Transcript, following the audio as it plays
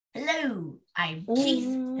Hello, I'm Keith,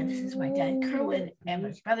 and this is my dad Kerwin and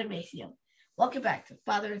my brother Maceo. Welcome back to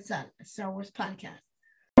Father and Son, a Star Wars podcast.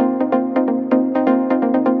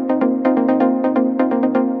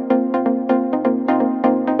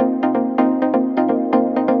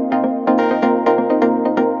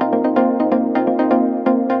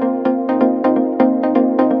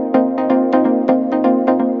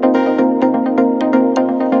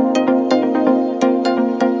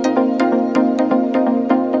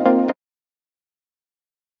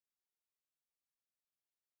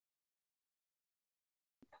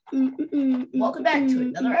 Welcome back to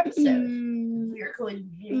another episode. We are going to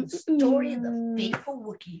review the story of the Faithful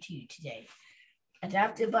Wookiee to you today.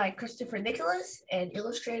 Adapted by Christopher Nicholas and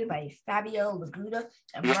illustrated by Fabio Laguna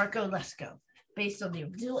and Marco Lesco. Based on the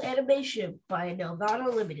original animation by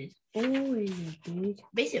Nelvana Limited.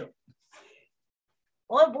 Basically,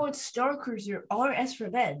 on board Star Cruiser RS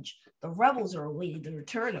Revenge, the rebels are awaiting the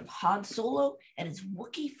return of Han Solo and his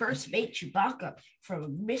Wookiee first mate Chewbacca from a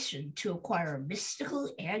mission to acquire a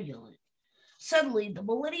mystical amulet. Suddenly, the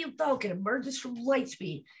Millennium Falcon emerges from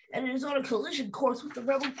Lightspeed and it is on a collision course with the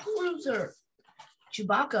rebel cruiser.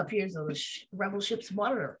 Chewbacca appears on the rebel ship's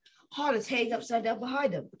monitor. Han is hanging upside down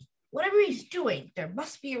behind him. Whatever he's doing, there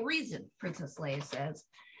must be a reason, Princess Leia says.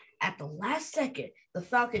 At the last second, the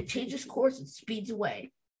Falcon changes course and speeds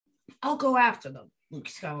away. I'll go after them, Luke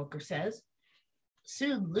Skywalker says.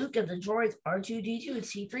 Soon, Luke and the droids R2-D2 and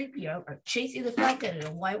C-3PO are chasing the Falcon in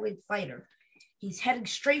a Y-wing fighter. He's heading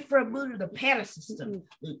straight for a moon in the Pana system,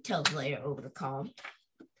 Luke tells Leia over the comm.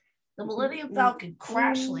 The Millennium Falcon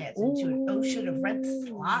crash lands into an ocean of red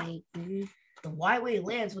slime. The Y-wing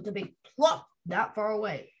lands with a big plop not far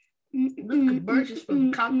away. Luke emerges from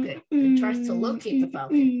the cockpit and tries to locate the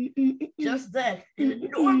Falcon. Just then, an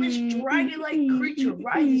enormous dragon-like creature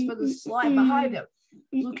rises from the slime behind him.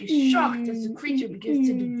 Luke is shocked as the creature begins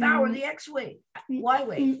to devour the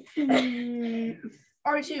Y-wing.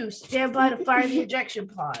 R2, stand by to fire the ejection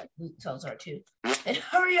pod, Luke tells R2. And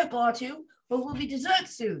hurry up, R2, or we'll be dessert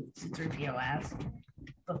soon, C-3PO asks.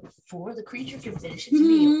 But before the creature can finish its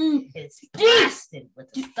meal, it's blasted with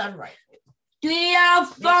a stun rifle.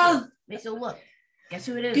 Mason, look. Guess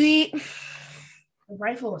who it is? The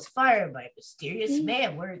rifle was fired by a mysterious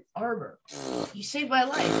man wearing armor. You saved my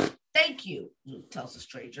life. Thank you, Luke tells the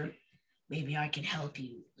stranger. Maybe I can help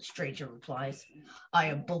you, the stranger replies. I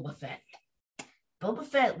am Boba Fett. Boba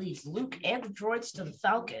Fett leads Luke and the droids to the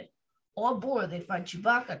Falcon. On board, they find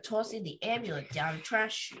Chewbacca tossing the amulet down a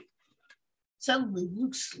trash chute. Suddenly,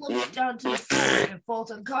 Luke slips down to the floor and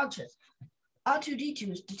falls unconscious. R2-D2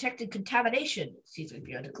 has detected contamination,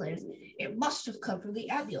 C-3PO declares. It must have come from the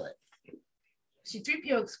amulet.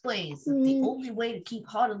 C-3PO explains that the only way to keep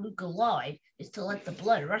Han and Luke alive is to let the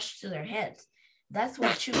blood rush to their heads. That's why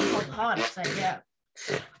Chewie held Han upside down.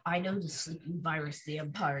 I know the sleeping virus the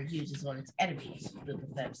Empire uses on its enemies,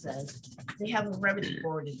 Boba Fett says. They have a remedy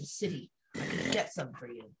for it in the city. I can get some for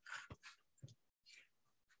you.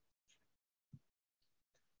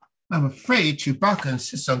 I'm afraid Chewbacca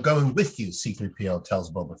insists on going with you, C-3PO tells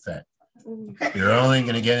Boba Fett. You're only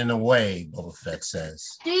going to get in the way, Boba Fett says.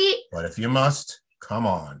 But if you must, come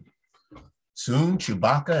on. Soon,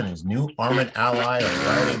 Chewbacca and his new armored ally are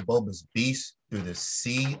riding Boba's beast through the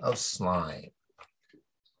sea of slime.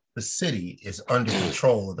 The city is under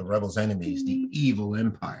control of the rebels' enemies, the evil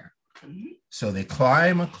Empire. So they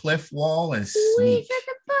climb a cliff wall and sneak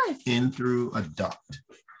in through a duct.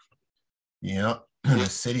 Yep. The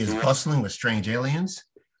city is bustling with strange aliens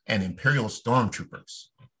and Imperial stormtroopers.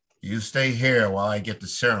 You stay here while I get the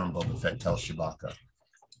serum, Boba Fett tells Chewbacca.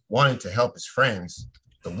 Wanting to help his friends,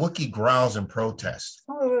 the Wookiee growls in protest.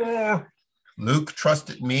 Luke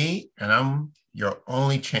trusted me, and I'm your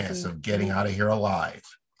only chance of getting out of here alive,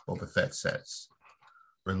 Boba Fett says.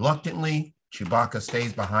 Reluctantly, Chewbacca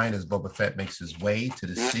stays behind as Boba Fett makes his way to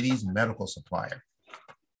the city's medical supplier.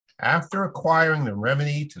 After acquiring the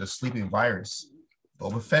remedy to the sleeping virus,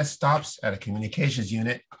 Boba Fett stops at a communications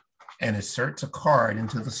unit and inserts a card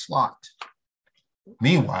into the slot.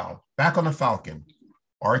 Meanwhile, back on the Falcon,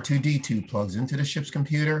 R2-D2 plugs into the ship's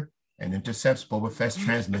computer and intercepts Boba Fett's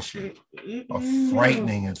transmission. A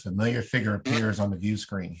frightening and familiar figure appears on the view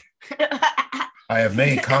screen. I have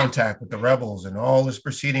made contact with the rebels and all is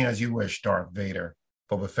proceeding as you wish, Darth Vader,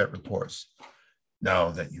 Boba Fett reports. Now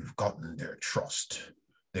that you've gotten their trust,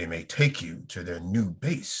 they may take you to their new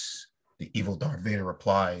base. The evil Darth Vader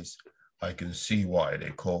replies, I can see why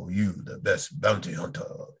they call you the best bounty hunter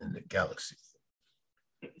in the galaxy.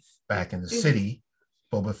 Back in the city,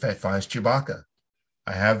 Boba Fett finds Chewbacca.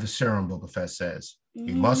 I have the serum, Boba Fett says.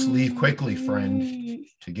 We must leave quickly, friend.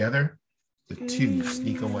 Together, the two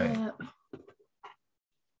sneak away.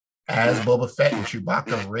 As Boba Fett and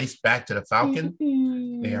Chewbacca race back to the Falcon,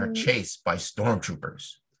 they are chased by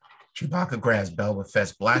stormtroopers. Chewbacca grabs Boba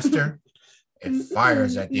Fett's blaster and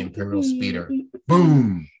fires at the Imperial speeder.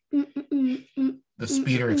 Boom! The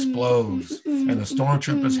speeder explodes, and the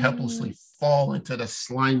stormtroopers helplessly fall into the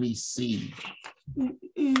slimy sea.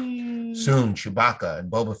 Soon, Chewbacca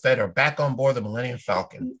and Boba Fett are back on board the Millennium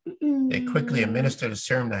Falcon. They quickly administer the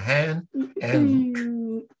serum to Han and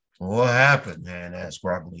Luke. What happened? Han asked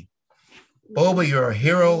groggily. Boba, you're a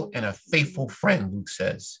hero and a faithful friend, Luke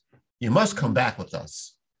says. You must come back with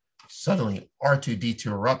us. Suddenly, R2-D2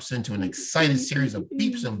 erupts into an excited series of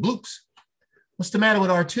beeps and bloops. What's the matter with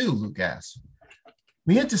R2? Luke asks.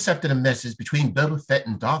 We intercepted a message between Boba Fett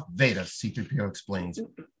and Darth Vader, C-3PO explains.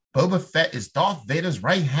 Boba Fett is Darth Vader's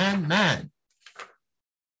right-hand man.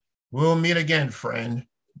 We'll meet again, friend,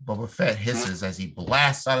 Boba Fett hisses as he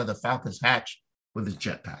blasts out of the Falcon's hatch with his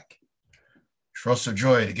jetpack. Trust a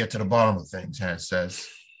droid to get to the bottom of things, Han says.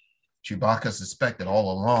 Chewbacca suspected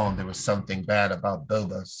all along there was something bad about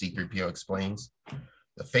Boba, C-3PO explains.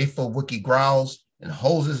 The faithful Wookiee growls and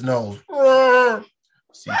holds his nose.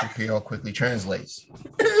 C-3PO quickly translates.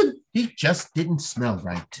 He just didn't smell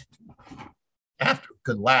right. After a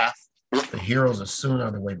good laugh, the heroes are soon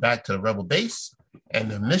on their way back to the Rebel base and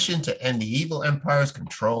the mission to end the evil Empire's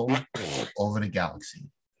control over the galaxy.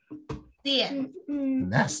 The end.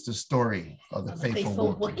 And that's the story of the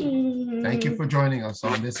faithful Wookiee. Thank you for joining us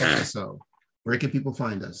on this episode. Where can people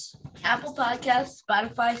find us? Apple Podcasts,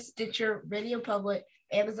 Spotify, Stitcher, Radio Public,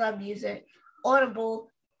 Amazon Music, Audible,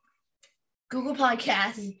 Google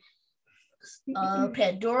Podcasts,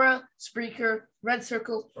 Pandora, Spreaker, Red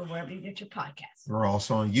Circle, or wherever you get your podcasts. We're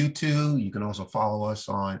also on YouTube. You can also follow us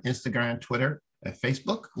on Instagram, Twitter, and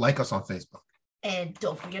Facebook. Like us on Facebook. And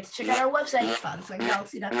don't forget to check out our website,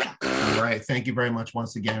 FatherSonGalaxy.com. All right. Thank you very much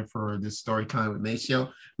once again for this story time with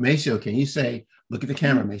Maceo. Maceo, can you say, look at the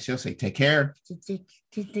camera, Maceo, say, take care.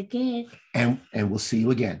 Take care. And we'll see you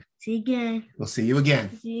again. See you again. We'll see you again.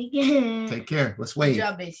 See you again. Take care. Let's wait. Good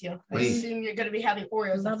job, Maceo. I assume you're going to be having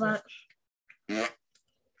Oreos. Bye-bye.